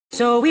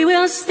So we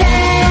will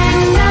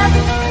stand up,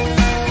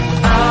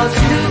 all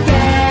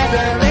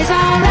together, raise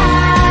our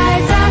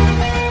eyes up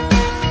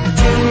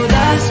to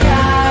the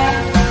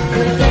sky,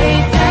 with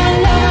faith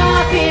and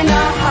love in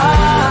our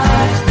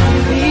hearts,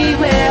 we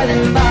will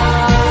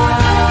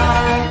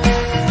embark.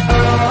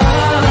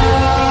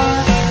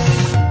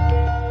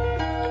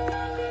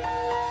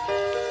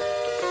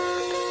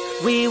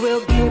 Oh, we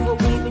will give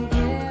what we've been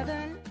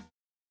given.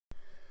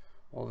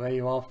 Well, there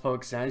you are,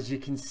 folks. As you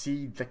can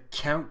see, the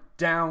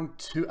countdown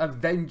to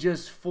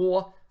Avengers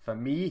 4 for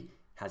me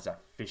has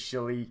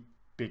officially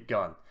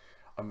begun.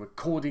 I'm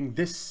recording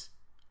this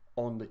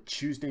on the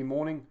Tuesday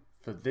morning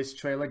for this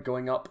trailer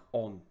going up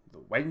on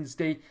the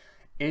Wednesday.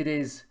 It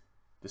is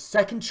the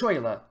second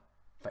trailer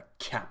for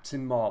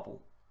Captain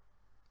Marvel.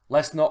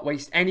 Let's not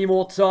waste any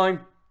more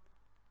time.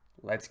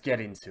 Let's get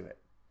into it.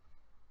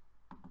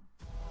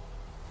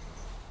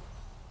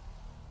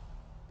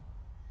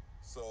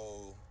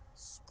 So,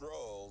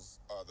 Skrulls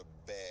are the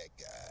bad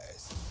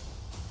guys.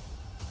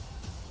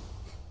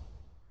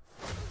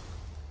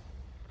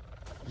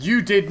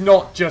 You did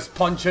not just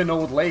punch an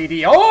old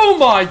lady. Oh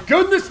my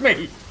goodness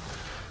me!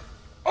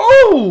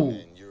 Oh!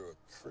 And you're a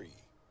Kree,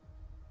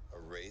 a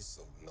race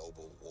of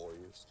noble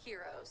warriors.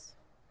 Heroes.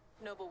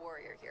 Noble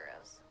warrior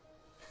heroes.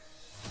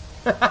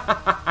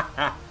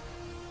 I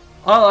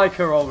like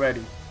her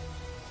already.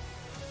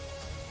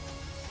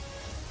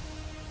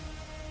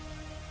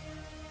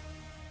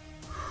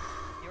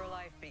 Your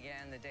life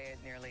began the day it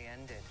nearly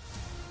ended.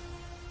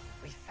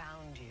 We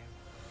found you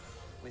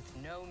with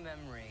no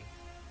memory.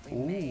 We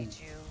made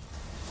you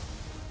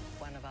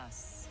one of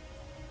us.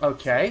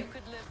 Okay. You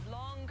could live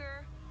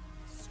longer,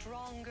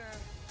 stronger,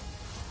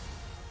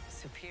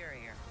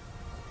 superior.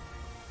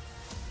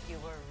 You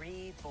were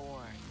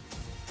reborn.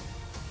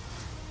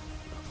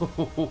 I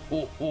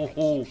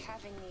keep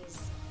having these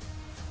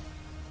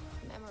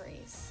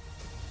memories.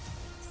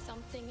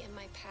 Something in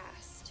my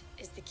past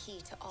is the key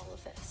to all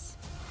of this.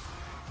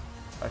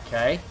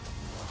 Okay.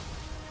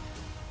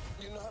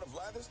 You know how to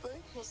fly this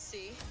thing? We'll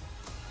see.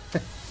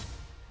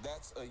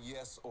 That's a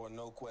yes or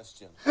no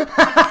question. Would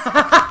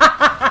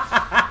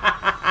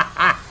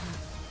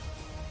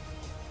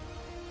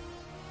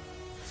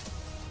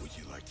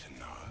you like to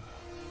know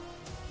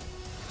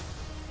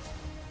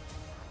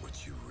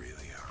what you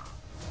really are?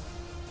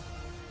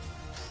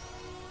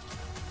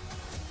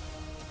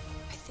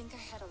 I think I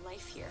had a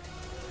life here.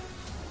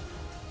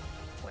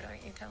 What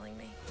aren't you telling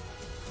me?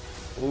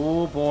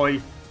 Oh boy.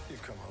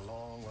 You've come a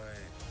long way,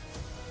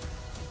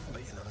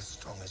 but you're not as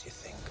strong as you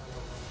think.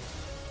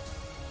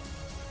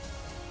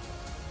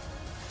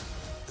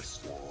 This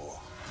war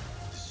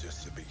is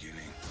just the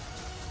beginning.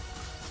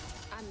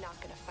 I'm not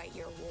gonna fight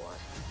your war.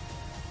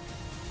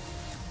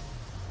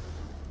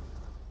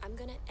 I'm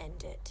gonna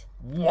end it.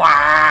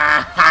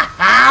 Wow!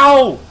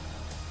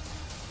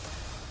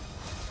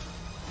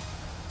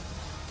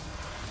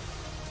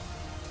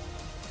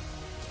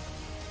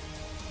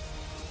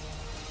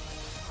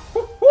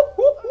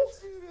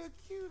 You're the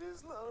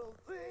cutest little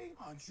thing.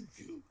 Aren't you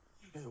cute?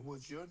 And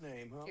what's your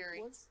name, huh?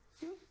 Fury. What's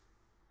cute?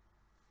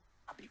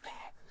 I'll be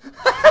back.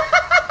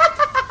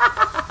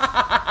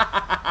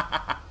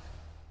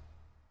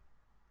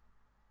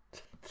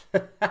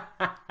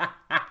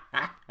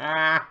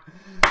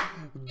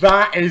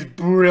 That is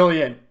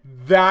brilliant.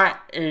 That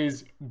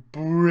is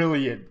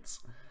brilliant.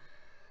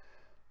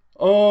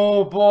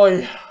 Oh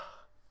boy.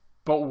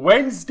 But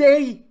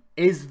Wednesday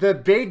is the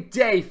big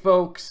day,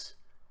 folks.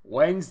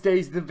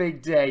 Wednesday's the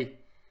big day.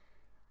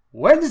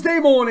 Wednesday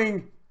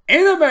morning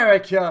in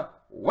America,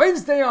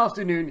 Wednesday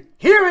afternoon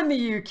here in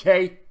the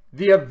UK,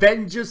 the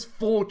Avengers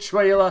 4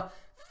 trailer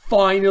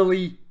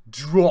finally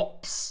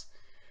drops.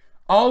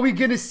 Are we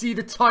going to see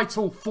the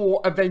title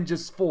for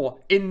Avengers 4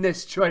 in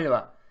this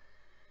trailer?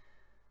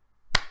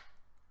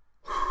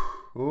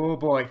 Oh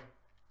boy.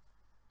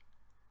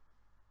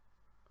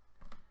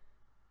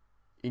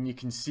 And you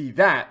can see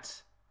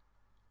that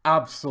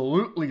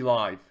absolutely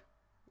live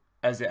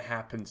as it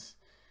happens.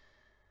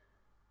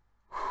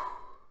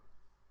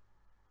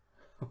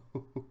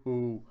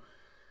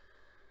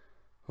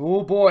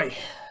 Oh boy.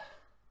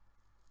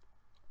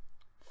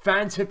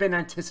 Fans have been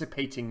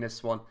anticipating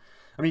this one.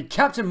 I mean,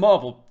 Captain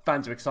Marvel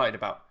fans are excited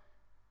about.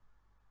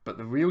 But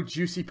the real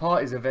juicy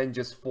part is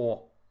Avengers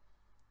 4.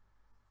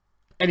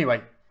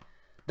 Anyway,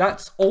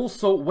 that's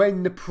also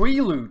when the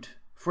prelude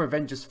for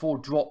Avengers 4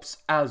 drops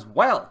as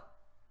well.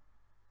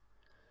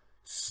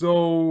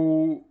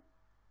 So,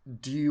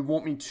 do you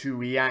want me to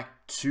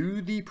react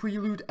to the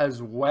prelude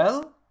as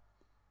well?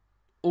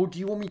 Or do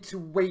you want me to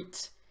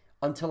wait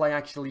until I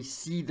actually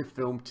see the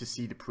film to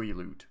see the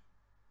prelude?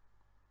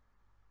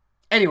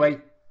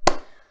 Anyway,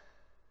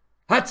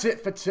 that's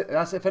it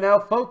for now,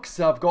 folks.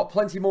 I've got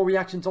plenty more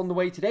reactions on the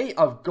way today.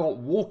 I've got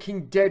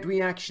Walking Dead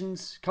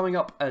reactions coming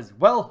up as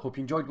well. Hope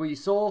you enjoyed what you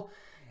saw.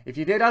 If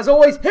you did, as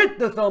always, hit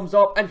the thumbs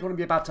up. And if you want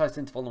to be baptized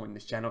into following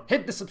this channel,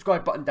 hit the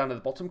subscribe button down at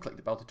the bottom. Click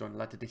the bell to join the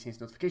Letter Disney's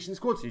notification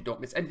squad so you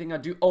don't miss anything I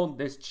do on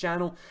this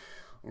channel.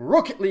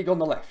 Rocket League on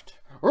the left,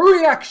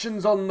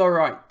 reactions on the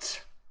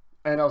right.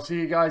 and I'll see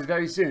you guys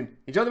very soon.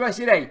 Enjoy the rest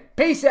of your day.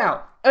 Peace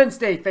out and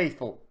stay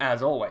faithful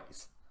as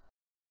always.